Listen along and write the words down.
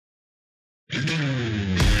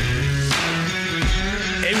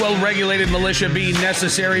well-regulated militia be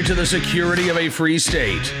necessary to the security of a free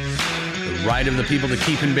state, the right of the people to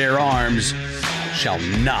keep and bear arms shall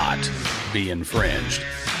not be infringed.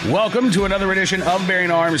 Welcome to another edition of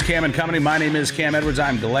Bearing Arms, Cam and Company. My name is Cam Edwards.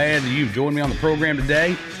 I'm glad you've joined me on the program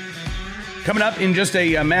today. Coming up in just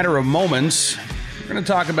a matter of moments, we're going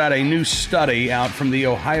to talk about a new study out from the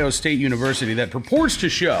Ohio State University that purports to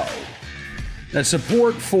show that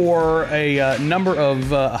support for a number of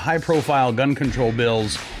high-profile gun control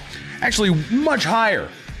bills actually much higher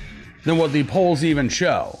than what the polls even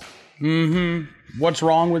show. What's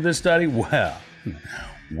wrong with this study? Well,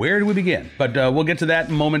 where do we begin? But we'll get to that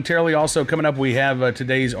momentarily. Also coming up, we have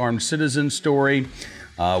today's armed citizen story.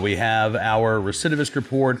 We have our recidivist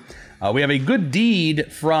report. We have a good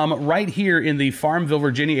deed from right here in the Farmville,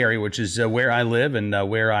 Virginia area, which is where I live and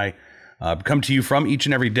where I come to you from each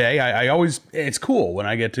and every day. I always, it's cool when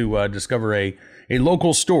I get to discover a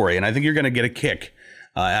local story, and I think you're going to get a kick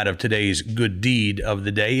out of today's good deed of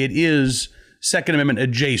the day. It is Second Amendment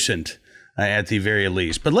adjacent at the very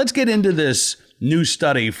least. But let's get into this new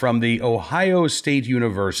study from the Ohio State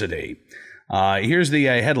University. Here's the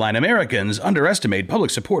headline: Americans underestimate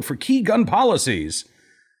public support for key gun policies,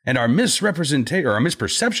 and our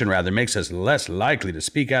misperception makes us less likely to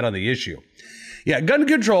speak out on the issue. Yeah, gun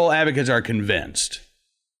control advocates are convinced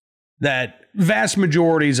that vast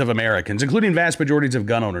majorities of Americans, including vast majorities of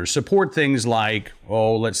gun owners, support things like,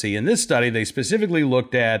 in this study, they specifically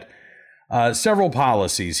looked at several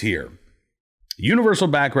policies here: universal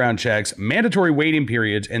background checks, mandatory waiting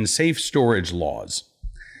periods, and safe storage laws.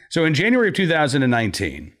 So in January of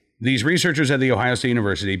 2019, these researchers at The Ohio State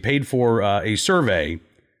University paid for a survey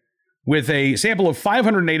with a sample of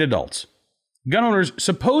 508 adults. Gun owners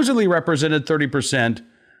supposedly represented 30%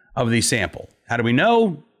 of the sample. How do we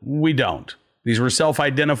know? We don't. These were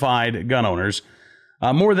self-identified gun owners.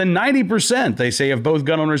 More than 90%, they say, of both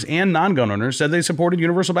gun owners and non-gun owners said they supported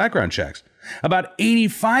universal background checks. About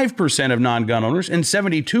 85% of non-gun owners and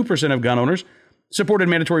 72% of gun owners supported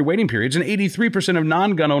mandatory waiting periods, and 83% of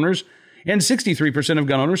non-gun owners and 63% of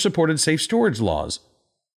gun owners supported safe storage laws.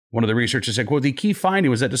 One of the researchers said, quote, "The key finding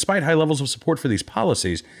was that despite high levels of support for these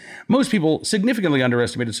policies, most people significantly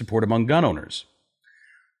underestimated support among gun owners."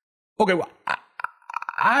 Okay, well,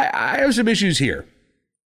 I have some issues here,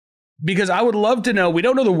 because I would love to know. We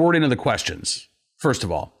don't know the wording of the questions, first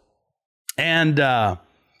of all. And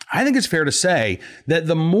I think it's fair to say that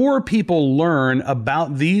the more people learn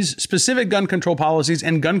about these specific gun control policies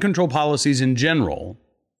and gun control policies in general,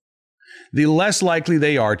 the less likely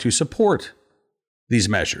they are to support these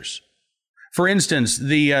measures. For instance,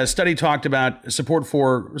 the study talked about support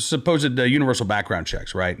for supposed universal background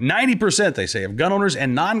checks, right? 90%, they say, of gun owners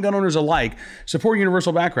and non-gun owners alike support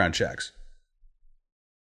universal background checks.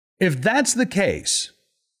 If that's the case,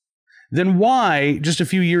 then why, just a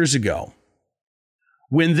few years ago,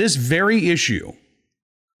 when this very issue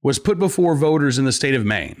was put before voters in the state of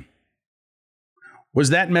Maine, was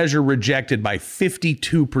that measure rejected by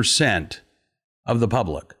 52% of the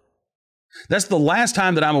public? That's the last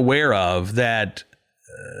time that I'm aware of that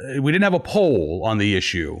we didn't have a poll on the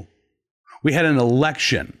issue. We had an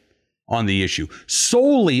election on the issue,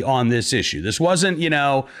 solely on this issue. This wasn't,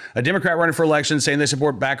 a Democrat running for election saying they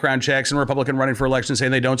support background checks and a Republican running for election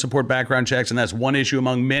saying they don't support background checks, and that's one issue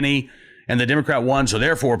among many, and the Democrat won, so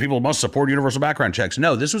therefore people must support universal background checks.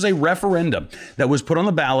 No, this was a referendum that was put on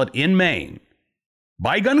the ballot in Maine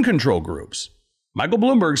by gun control groups. Michael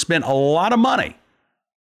Bloomberg spent a lot of money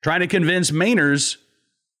trying to convince Mainers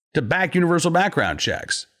to back universal background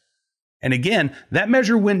checks. And again, that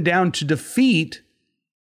measure went down to defeat.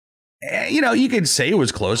 You could say it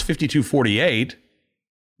was close, 52-48,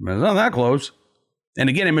 but it's not that close. And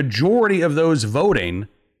again, a majority of those voting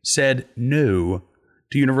said no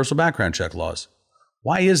to universal background check laws.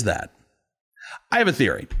 Why is that? I have a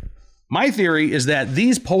theory. My theory is that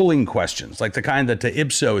these polling questions, like the kind that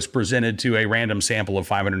Ipsos presented to a random sample of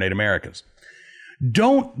 508 Americans,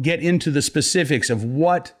 don't get into the specifics of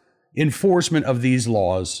what enforcement of these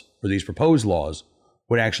laws or these proposed laws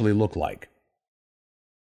would actually look like.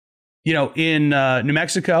 In New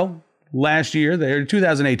Mexico last year,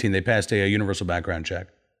 2018, they passed a universal background check.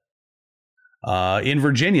 In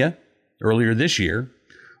Virginia, earlier this year,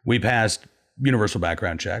 we passed universal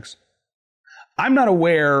background checks. I'm not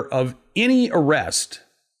aware of any arrest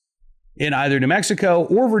in either New Mexico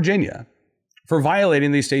or Virginia for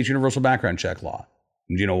violating the state's universal background check law.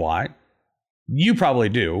 Do you know why? You probably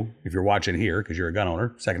do, if you're watching here, because you're a gun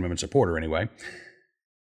owner, Second Amendment supporter anyway.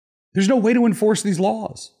 There's no way to enforce these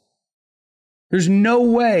laws. There's no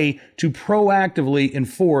way to proactively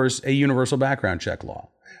enforce a universal background check law.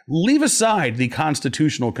 Leave aside the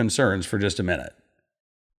constitutional concerns for just a minute.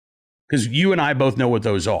 because you and I both know what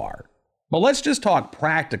those are. But let's just talk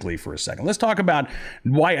practically for a second. Let's talk about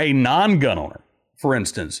why a non-gun owner, for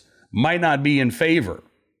instance, might not be in favor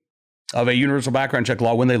of a universal background check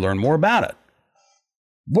law when they learn more about it.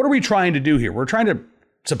 What are we trying to do here? We're trying to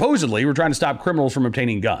stop criminals from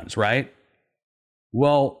obtaining guns, right?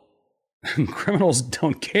 Well, criminals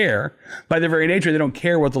don't care. By their very nature, they don't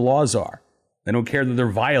care what the laws are. They don't care that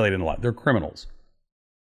they're violating the law. They're criminals.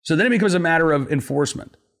 So then it becomes a matter of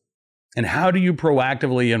enforcement. And how do you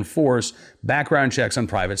proactively enforce background checks on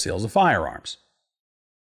private sales of firearms?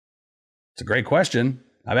 It's a great question.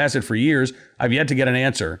 I've asked it for years. I've yet to get an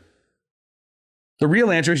answer. The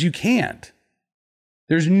real answer is you can't.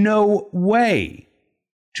 There's no way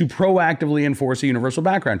to proactively enforce a universal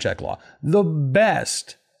background check law. The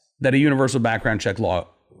best that a universal background check law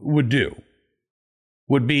would do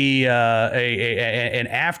would be an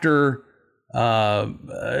after,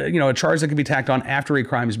 a charge that can be tacked on after a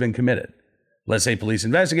crime has been committed. Let's say police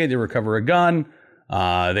investigate, they recover a gun.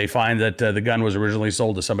 They find that the gun was originally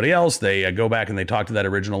sold to somebody else. They go back and they talk to that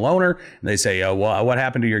original owner. And they say, well, what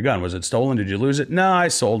happened to your gun? Was it stolen? Did you lose it? No, I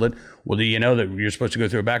sold it. Well, do you know that you're supposed to go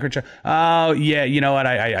through a background check? Oh, yeah, you know what?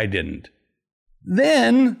 I didn't.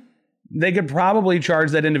 Then they could probably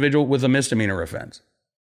charge that individual with a misdemeanor offense.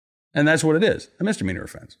 And that's what it is, a misdemeanor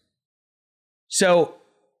offense. So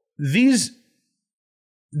these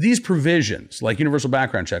provisions, like universal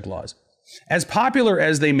background check laws, as popular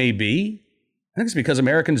as they may be, I think it's because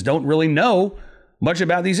Americans don't really know much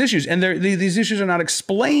about these issues. And these issues are not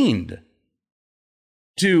explained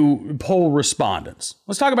to poll respondents.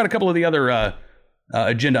 Let's talk about a couple of the other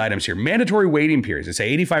agenda items here. Mandatory waiting periods. They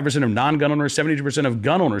say 85% of non-gun owners, 72% of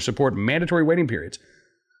gun owners support mandatory waiting periods.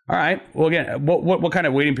 All right. Well, again, what kind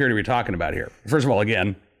of waiting period are we talking about here? First of all,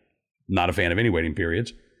 again, not a fan of any waiting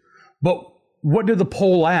periods. But what did the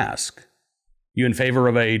poll ask? You in favor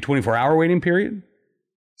of a 24-hour waiting period?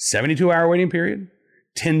 72-hour waiting period?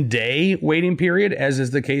 10-day waiting period, as is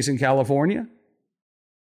the case in California?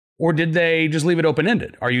 Or did they just leave it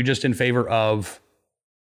open-ended? Are you just in favor of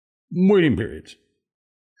waiting periods?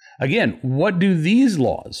 Again, what do these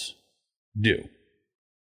laws do?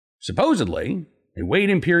 Supposedly, a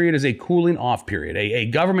waiting period is a cooling off period, a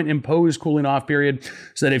government-imposed cooling off period,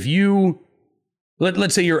 so that if you,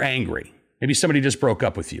 let's say you're angry, maybe somebody just broke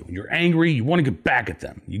up with you, and you're angry, you want to get back at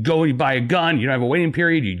them. You go, you buy a gun, you don't have a waiting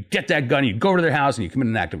period, you get that gun, you go over to their house, and you commit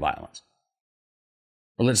an act of violence.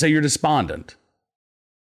 Or let's say you're despondent.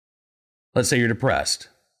 Let's say you're depressed.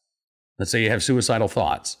 Let's say you have suicidal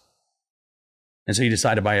thoughts. And so you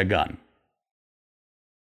decide to buy a gun.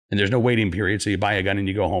 And there's no waiting period, so you buy a gun and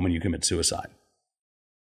you go home and you commit suicide.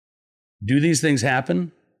 Do these things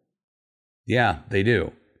happen? Yeah, they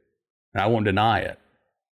do. And I won't deny it.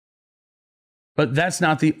 But that's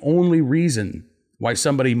not the only reason why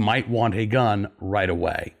somebody might want a gun right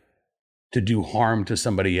away, to do harm to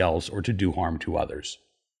somebody else or to do harm to others.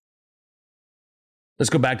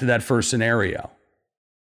 Let's go back to that first scenario.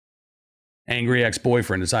 Angry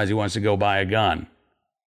ex-boyfriend decides he wants to go buy a gun.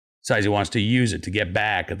 Decides he wants to use it to get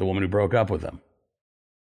back at the woman who broke up with him.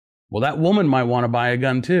 Well, that woman might want to buy a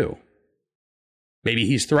gun too. Maybe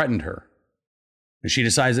he's threatened her, and she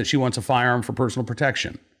decides that she wants a firearm for personal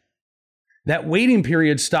protection. That waiting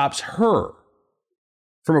period stops her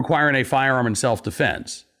from acquiring a firearm in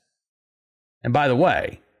self-defense. And by the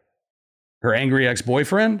way, her angry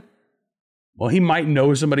ex-boyfriend, well, he might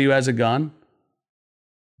know somebody who has a gun.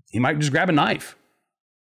 He might just grab a knife.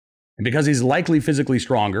 And because he's likely physically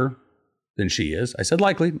stronger than she is, I said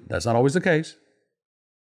likely, that's not always the case,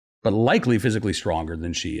 but likely physically stronger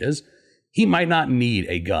than she is, he might not need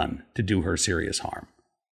a gun to do her serious harm.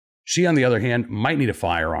 She, on the other hand, might need a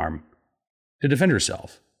firearm to defend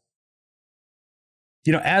herself.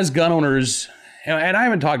 You know, as gun owners, and I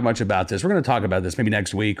haven't talked much about this, we're going to talk about this maybe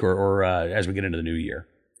next week or as we get into the new year.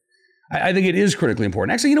 I think it is critically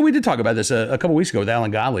important. Actually, we did talk about this a couple weeks ago with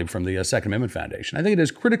Alan Gottlieb from the Second Amendment Foundation. I think it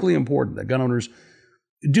is critically important that gun owners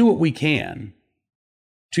do what we can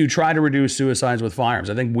to try to reduce suicides with firearms.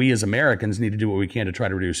 I think we as Americans need to do what we can to try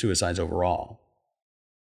to reduce suicides overall.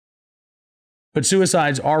 But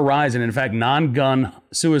suicides are rising. In fact, non-gun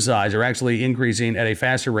suicides are actually increasing at a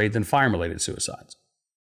faster rate than firearm-related suicides.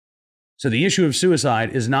 So the issue of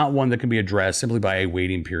suicide is not one that can be addressed simply by a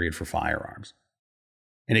waiting period for firearms.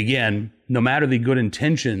 And again, no matter the good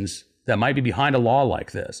intentions that might be behind a law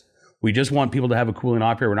like this, we just want people to have a cooling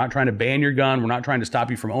off period. We're not trying to ban your gun. We're not trying to stop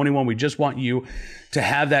you from owning one. We just want you to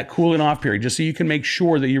have that cooling off period just so you can make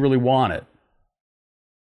sure that you really want it.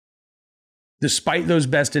 Despite those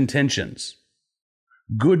best intentions,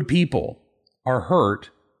 good people are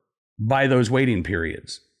hurt by those waiting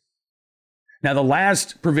periods. Now, the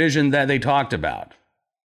last provision that they talked about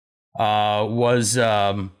was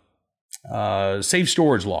safe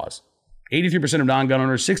storage laws. 83% of non-gun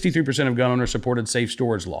owners, 63% of gun owners supported safe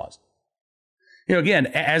storage laws. You know, again,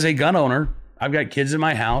 as a gun owner, I've got kids in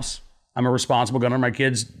my house. I'm a responsible gun owner. My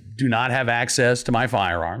kids do not have access to my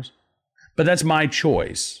firearms, but that's my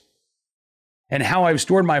choice. And how I've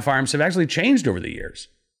stored my firearms have actually changed over the years,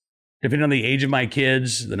 depending on the age of my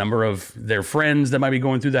kids, the number of their friends that might be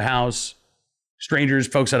going through the house, strangers,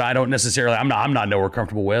 folks that I don't necessarily, I'm not nowhere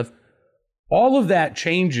comfortable with. All of that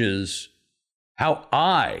changes how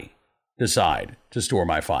I decide to store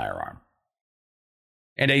my firearm.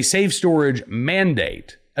 And a safe storage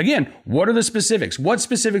mandate. Again, what are the specifics? What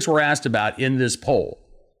specifics were asked about in this poll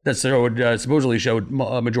that supposedly showed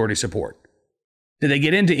majority support? Did they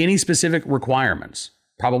get into any specific requirements?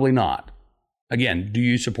 Probably not. Again, do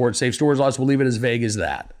you support safe storage laws? We'll leave it as vague as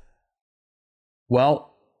that.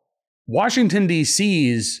 Well, Washington,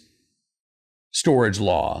 D.C.'s storage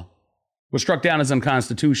law was struck down as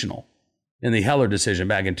unconstitutional in the Heller decision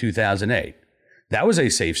back in 2008. That was a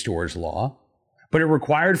safe storage law, but it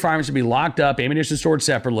required firearms to be locked up, ammunition stored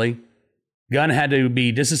separately, gun had to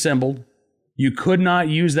be disassembled. You could not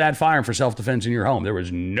use that firearm for self-defense in your home. There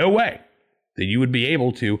was no way that you would be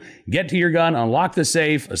able to get to your gun, unlock the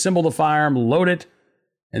safe, assemble the firearm, load it,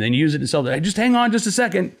 and then use it to sell it. Just hang on just a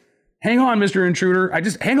second. Hang on, Mr. Intruder.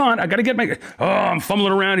 Hang on. I got to get I'm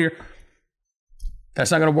fumbling around here.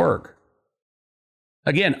 That's not going to work.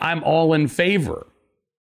 Again, I'm all in favor.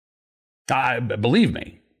 Believe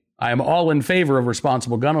me, I am all in favor of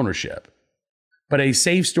responsible gun ownership. But a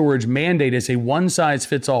safe storage mandate is a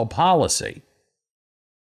one-size-fits-all policy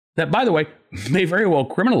that, by the way, may very well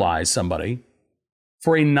criminalize somebody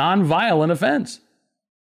for a non-violent offense.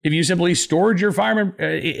 If you simply stored your firearm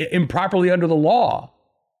improperly under the law,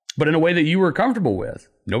 but in a way that you were comfortable with,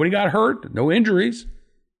 nobody got hurt, no injuries,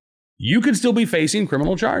 you could still be facing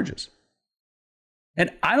criminal charges. And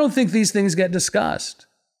I don't think these things get discussed.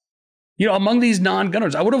 You know, among these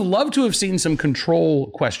non-gunners, I would have loved to have seen some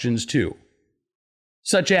control questions too,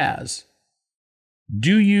 such as,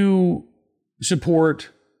 do you support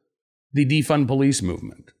the defund police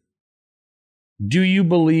movement? Do you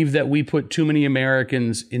believe that we put too many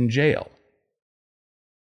Americans in jail?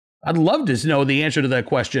 I'd love to know the answer to that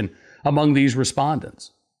question among these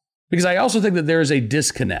respondents, because I also think that there is a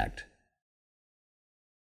disconnect.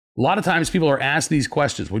 A lot of times people are asked these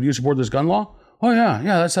questions. Would you support this gun law? Oh, yeah,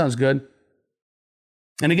 that sounds good.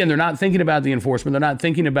 And again, they're not thinking about the enforcement. They're not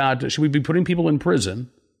thinking about, should we be putting people in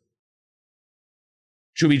prison?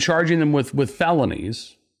 Should we be charging them with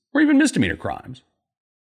felonies or even misdemeanor crimes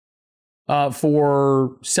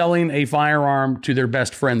for selling a firearm to their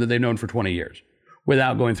best friend that they've known for 20 years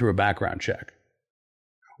without going through a background check?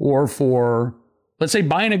 Or for, let's say,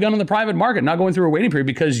 buying a gun on the private market, not going through a waiting period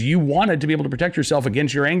because you wanted to be able to protect yourself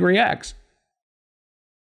against your angry ex.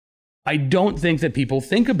 I don't think that people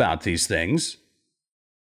think about these things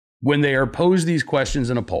when they are posed these questions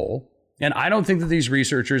in a poll. And I don't think that these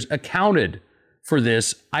researchers accounted for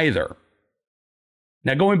this either.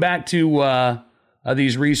 Now, going back to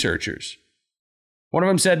these researchers, one of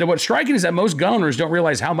them said, what's striking is that most gun owners don't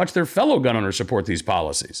realize how much their fellow gun owners support these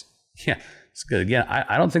policies. Yeah, it's good. Again,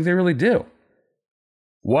 I don't think they really do.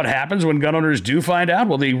 What happens when gun owners do find out?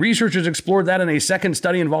 Well, the researchers explored that in a second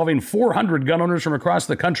study involving 400 gun owners from across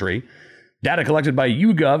the country. Data collected by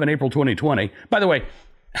YouGov in April 2020. By the way,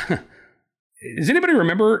 does anybody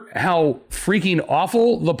remember how freaking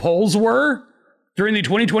awful the polls were during the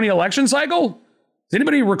 2020 election cycle? Does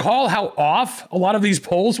anybody recall how off a lot of these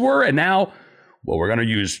polls were? And now, well, we're going to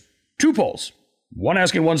use two polls. One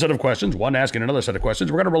asking one set of questions, one asking another set of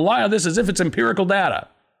questions. We're going to rely on this as if it's empirical data.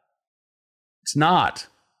 It's not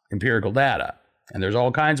empirical data. And there's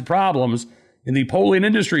all kinds of problems in the polling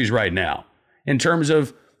industries right now in terms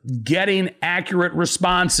of getting accurate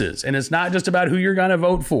responses. And it's not just about who you're going to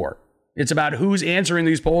vote for. It's about who's answering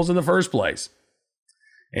these polls in the first place.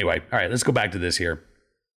 Anyway, all right, let's go back to this here.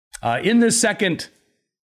 In this second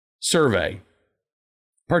survey,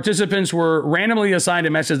 participants were randomly assigned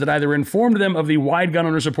a message that either informed them of the wide gun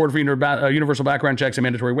owner support for universal background checks and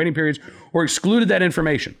mandatory waiting periods or excluded that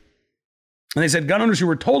information. And they said gun owners who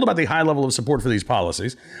were told about the high level of support for these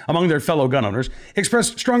policies among their fellow gun owners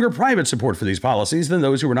expressed stronger private support for these policies than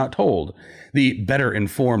those who were not told. The better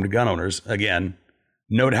informed gun owners, again,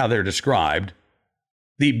 note how they're described.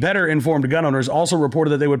 The better informed gun owners also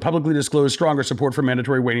reported that they would publicly disclose stronger support for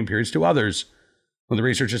mandatory waiting periods to others. Well, the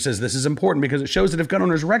researcher says this is important because it shows that if gun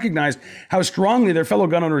owners recognized how strongly their fellow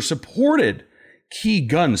gun owners supported key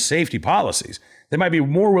gun safety policies, they might be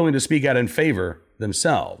more willing to speak out in favor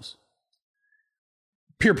themselves.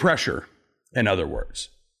 Peer pressure in other words.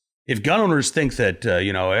 If gun owners think that,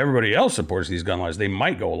 everybody else supports these gun laws, they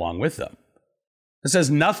might go along with them. It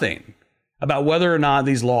says nothing about whether or not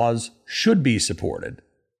these laws should be supported.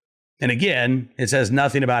 And again, it says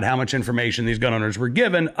nothing about how much information these gun owners were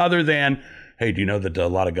given other than, hey, do you know that a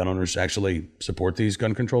lot of gun owners actually support these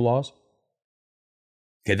gun control laws?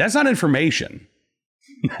 Okay, that's not information.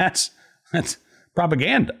 That's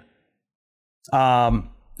propaganda. All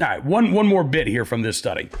right, one more bit here from this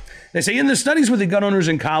study. They say in the studies with the gun owners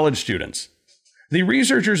and college students, the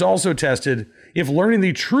researchers also tested if learning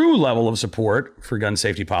the true level of support for gun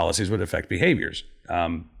safety policies would affect behaviors.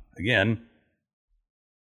 Again,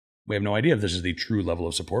 we have no idea if this is the true level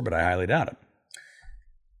of support, but I highly doubt it.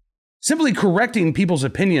 Simply correcting people's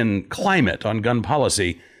opinion climate on gun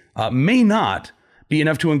policy may not be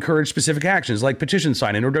enough to encourage specific actions like petition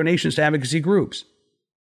signing or donations to advocacy groups.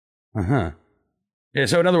 Yeah,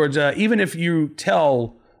 so in other words, even if you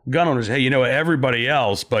tell gun owners, hey, everybody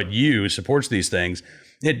else but you supports these things,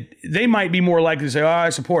 they might be more likely to say, oh, I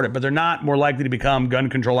support it, but they're not more likely to become gun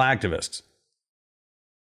control activists.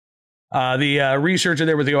 The researcher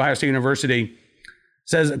there with the Ohio State University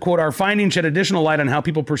says, quote, our findings shed additional light on how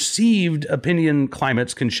people perceived opinion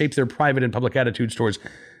climates can shape their private and public attitudes towards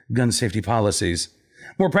gun safety policies.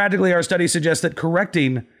 More practically, our study suggests that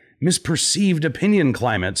correcting misperceived opinion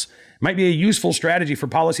climates might be a useful strategy for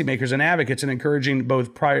policymakers and advocates in encouraging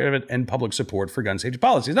both private and public support for gun safety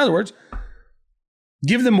policies. In other words,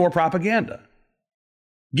 give them more propaganda.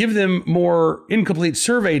 Give them more incomplete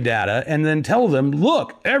survey data and then tell them,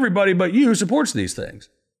 look, everybody but you supports these things.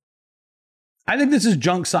 I think this is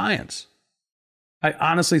junk science. I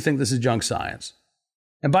honestly think this is junk science.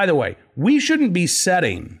 And by the way, we shouldn't be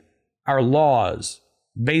setting our laws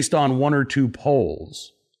based on one or two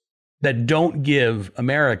polls that don't give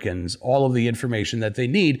Americans all of the information that they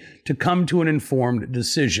need to come to an informed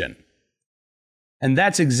decision. And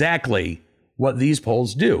that's exactly what these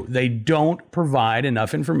polls do. They don't provide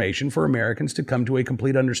enough information for Americans to come to a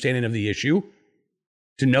complete understanding of the issue,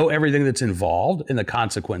 to know everything that's involved and the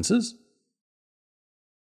consequences.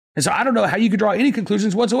 And so I don't know how you could draw any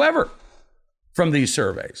conclusions whatsoever from these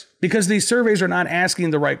surveys, because these surveys are not asking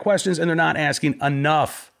the right questions and they're not asking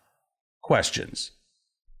enough questions.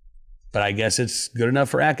 But I guess it's good enough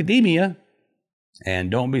for academia.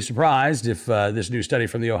 And don't be surprised if this new study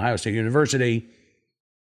from the Ohio State University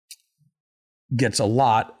gets a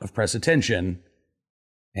lot of press attention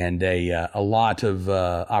and a lot of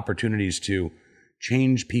opportunities to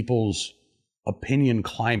change people's opinion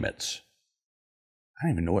climates. I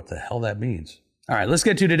don't even know what the hell that means. All right, let's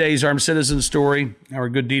get to today's Armed Citizen story, our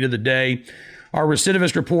good deed of the day. Our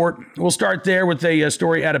recidivist report. We'll start there with a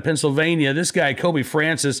story out of Pennsylvania. This guy, Kobe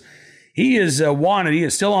Francis, he is wanted. He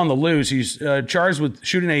is still on the loose. He's charged with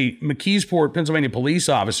shooting a McKeesport, Pennsylvania police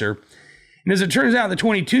officer. And as it turns out, the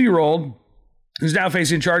 22-year-old, who's now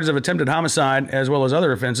facing charges of attempted homicide as well as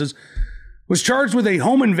other offenses, was charged with a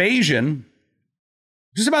home invasion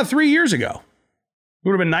just about 3 years ago. He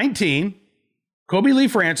would have been 19. Kobe Lee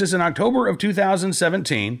Francis, in October of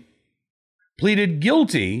 2017, pleaded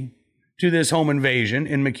guilty to this home invasion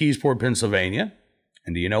in McKeesport, Pennsylvania.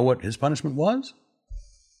 And do you know what his punishment was?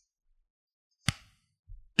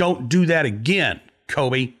 Don't do that again,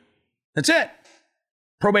 Kobe. That's it.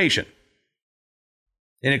 Probation.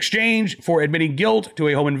 In exchange for admitting guilt to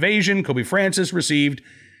a home invasion, Kobe Francis received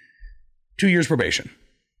 2 years probation.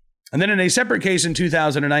 And then in a separate case in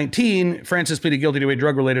 2019, Francis pleaded guilty to a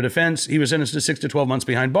drug-related offense. He was sentenced to 6 to 12 months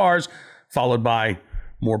behind bars, followed by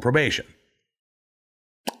more probation.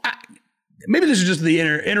 Maybe this is just the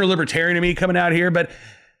inner libertarian in me coming out here, but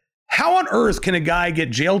how on earth can a guy get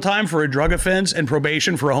jail time for a drug offense and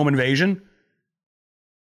probation for a home invasion?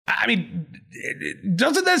 I mean,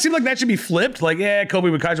 doesn't that seem like that should be flipped? Like, yeah, Kobe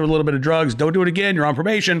was caught with a little bit of drugs. Don't do it again. You're on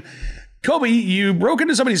probation. Kobe, you broke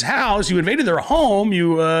into somebody's house. You invaded their home.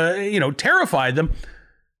 You terrified them.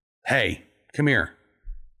 Hey, come here.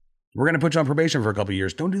 We're going to put you on probation for a couple of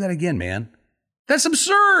years. Don't do that again, man. That's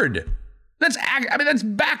absurd. That's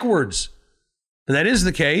backwards. But that is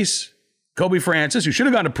the case. Kobe Francis, who should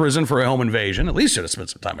have gone to prison for a home invasion, at least should have spent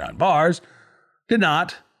some time behind bars, did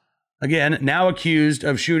not. Again, now accused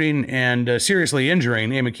of shooting and seriously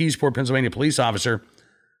injuring a McKeesport, Pennsylvania police officer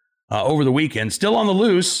over the weekend. Still on the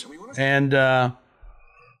loose, and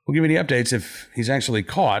we'll give you the updates if he's actually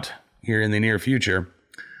caught here in the near future.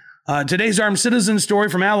 Today's Armed Citizen story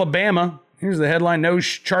from Alabama. Here's the headline. No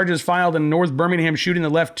charges filed in North Birmingham shooting that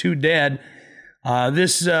left 2 dead.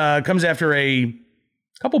 This comes after a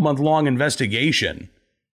couple-month-long investigation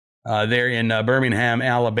there in Birmingham,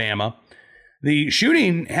 Alabama. The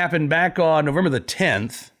shooting happened back on November the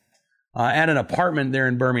 10th at an apartment there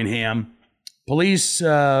in Birmingham. Police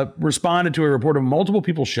responded to a report of multiple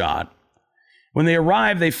people shot. When they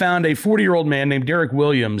arrived, they found a 40-year-old man named Derek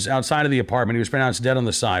Williams outside of the apartment. He was pronounced dead on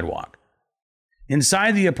the sidewalk.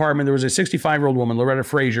 Inside the apartment, there was a 65-year-old woman, Loretta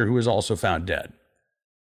Frazier, who was also found dead.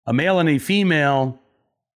 A male and a female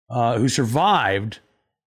who survived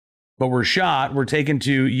but were shot were taken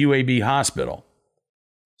to UAB Hospital.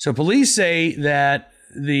 So police say that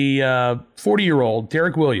the 40-year-old,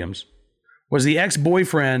 Derek Williams, was the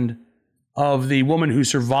ex-boyfriend of the woman who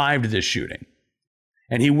survived this shooting.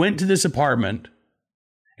 And he went to this apartment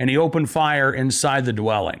and he opened fire inside the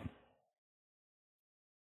dwelling.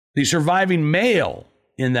 The surviving male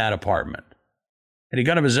in that apartment had a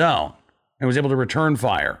gun of his own and was able to return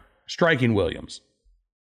fire, striking Williams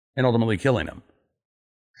and ultimately killing him.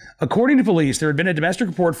 According to police, there had been a domestic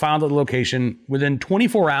report filed at the location within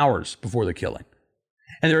 24 hours before the killing.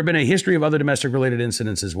 And there had been a history of other domestic-related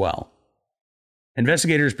incidents as well.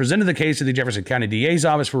 Investigators presented the case to the Jefferson County DA's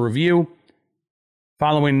office for review.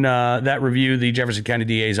 Following that review, the Jefferson County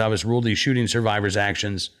DA's office ruled the shooting survivor's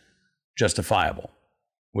actions justifiable,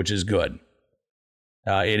 which is good.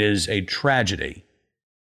 It is a tragedy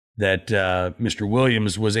that Mr.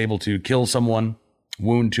 Williams was able to kill someone,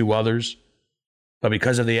 wound two others, but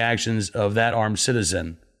because of the actions of that armed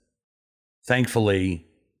citizen, thankfully,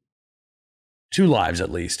 2 lives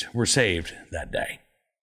at least were saved that day.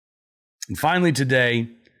 And finally today,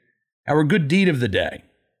 our good deed of the day.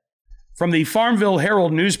 From the Farmville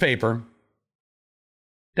Herald newspaper,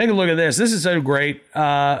 take a look at this. This is so great.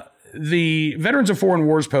 The Veterans of Foreign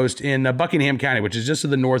Wars post in Buckingham County, which is just to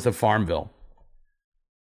the north of Farmville.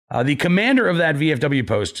 The commander of that VFW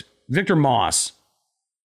post, Victor Moss,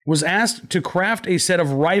 was asked to craft a set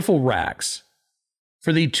of rifle racks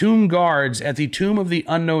for the tomb guards at the Tomb of the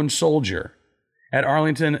Unknown Soldier at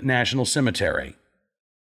Arlington National Cemetery.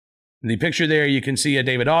 In the picture there, you can see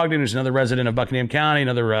David Ogden, who's another resident of Buckingham County,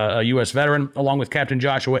 another U.S. veteran, along with Captain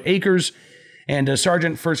Joshua Akers and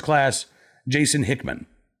Sergeant First Class Jason Hickman.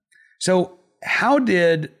 So how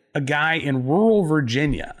did a guy in rural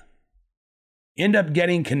Virginia end up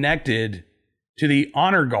getting connected to the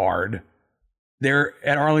honor guard there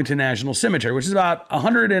at Arlington National Cemetery, which is about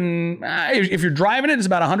 100 and, if you're driving it, it's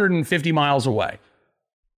about 150 miles away.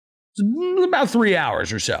 It's about 3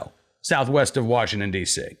 hours or so southwest of Washington,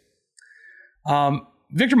 D.C.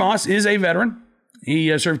 Victor Moss is a veteran.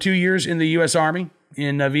 He served 2 years in the U.S. Army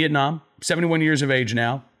in Vietnam, 71 years of age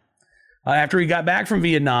now. After he got back from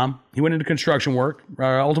Vietnam, he went into construction work,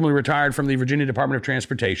 ultimately retired from the Virginia Department of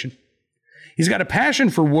Transportation. He's got a passion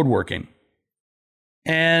for woodworking.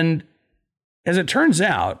 And as it turns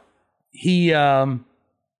out, he ended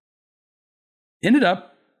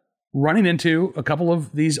up running into a couple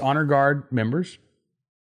of these honor guard members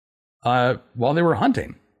while they were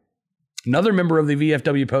hunting. Another member of the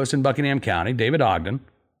VFW post in Buckingham County, David Ogden,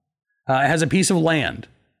 has a piece of land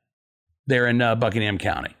there in Buckingham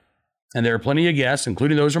County. And there are plenty of guests,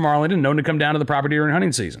 including those from Arlington, known to come down to the property during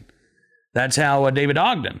hunting season. That's how David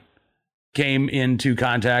Ogden came into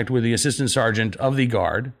contact with the assistant sergeant of the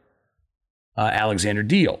guard, Alexander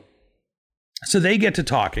Deal. So they get to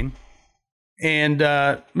talking, and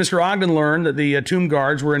Mr. Ogden learned that the tomb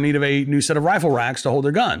guards were in need of a new set of rifle racks to hold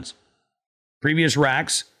their guns. Previous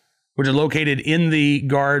racks, which are located in the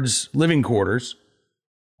guards' living quarters,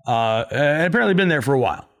 had apparently been there for a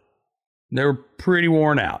while. They were pretty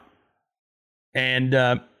worn out. And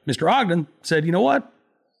Mr. Ogden said, you know what?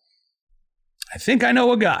 I think I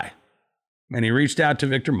know a guy. And he reached out to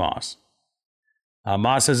Victor Moss.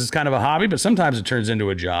 Moss says it's kind of a hobby, but sometimes it turns into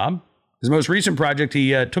a job. His most recent project,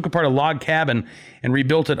 he took apart a log cabin and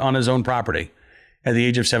rebuilt it on his own property at the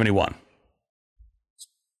age of 71. It's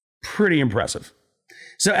pretty impressive.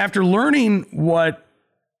 So after learning what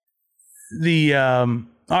the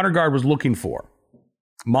honor guard was looking for,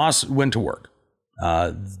 Moss went to work.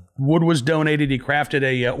 Wood was donated. He crafted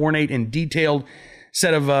a ornate and detailed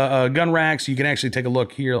set of gun racks. You can actually take a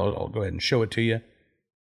look here. I'll go ahead and show it to you.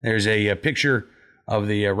 There's a picture of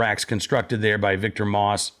the racks constructed there by Victor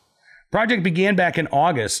Moss. Project began back in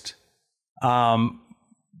August,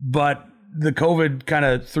 but the COVID kind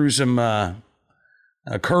of threw some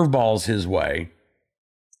curveballs his way.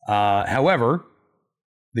 However,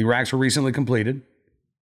 the racks were recently completed,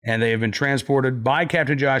 and they have been transported by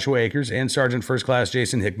Captain Joshua Akers and Sergeant First Class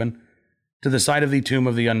Jason Hickman to the site of the Tomb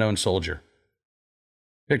of the Unknown Soldier.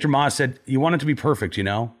 Victor Moss said, you want it to be perfect, you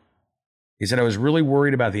know? He said, I was really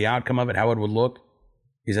worried about the outcome of it, how it would look.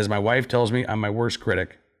 He says, my wife tells me I'm my worst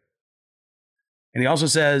critic. And he also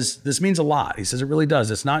says, this means a lot. He says, it really does.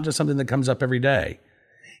 It's not just something that comes up every day.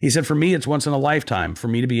 He said, for me, it's once in a lifetime for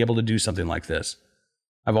me to be able to do something like this.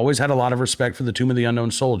 I've always had a lot of respect for the Tomb of the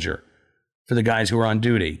Unknown Soldier, for the guys who are on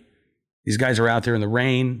duty. These guys are out there in the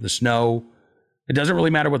rain, the snow. It doesn't really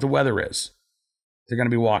matter what the weather is. They're going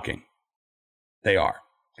to be walking. They are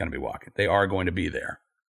going to be walking. They are going to be there.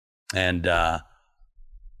 And I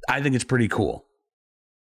think it's pretty cool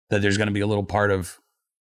that there's going to be a little part of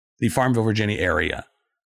the Farmville, Virginia area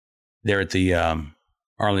there at the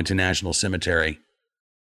Arlington National Cemetery,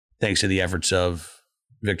 thanks to the efforts of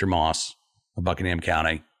Victor Moss of Buckingham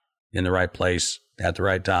County, in the right place at the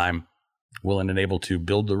right time, willing and able to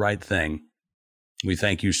build the right thing. We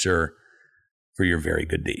thank you, sir, for your very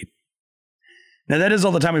good deed. Now, that is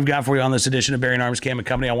all the time we've got for you on this edition of Bearing Arms Cam &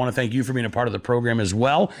 Company. I want to thank you for being a part of the program as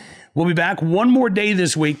well. We'll be back one more day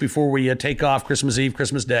this week before we take off Christmas Eve,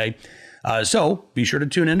 Christmas Day. So be sure to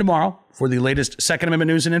tune in tomorrow for the latest Second Amendment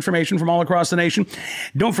news and information from all across the nation.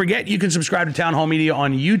 Don't forget, you can subscribe to Town Hall Media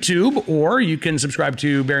on YouTube, or you can subscribe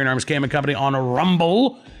to Bearing Arms Cam & Company on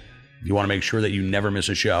Rumble. You want to make sure that you never miss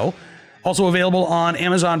a show. Also available on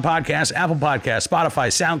Amazon Podcasts, Apple Podcasts, Spotify,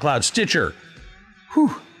 SoundCloud, Stitcher.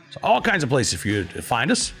 So all kinds of places for you to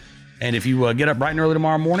find us. And if you get up bright and early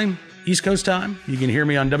tomorrow morning, East Coast time, you can hear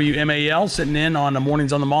me on WMAL, sitting in on the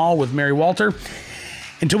Mornings on the Mall with Mary Walter.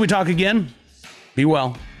 Until we talk again, be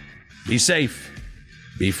well, be safe,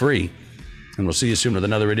 be free, and we'll see you soon with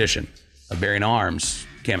another edition of Bearing Arms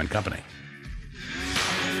Cam & Company.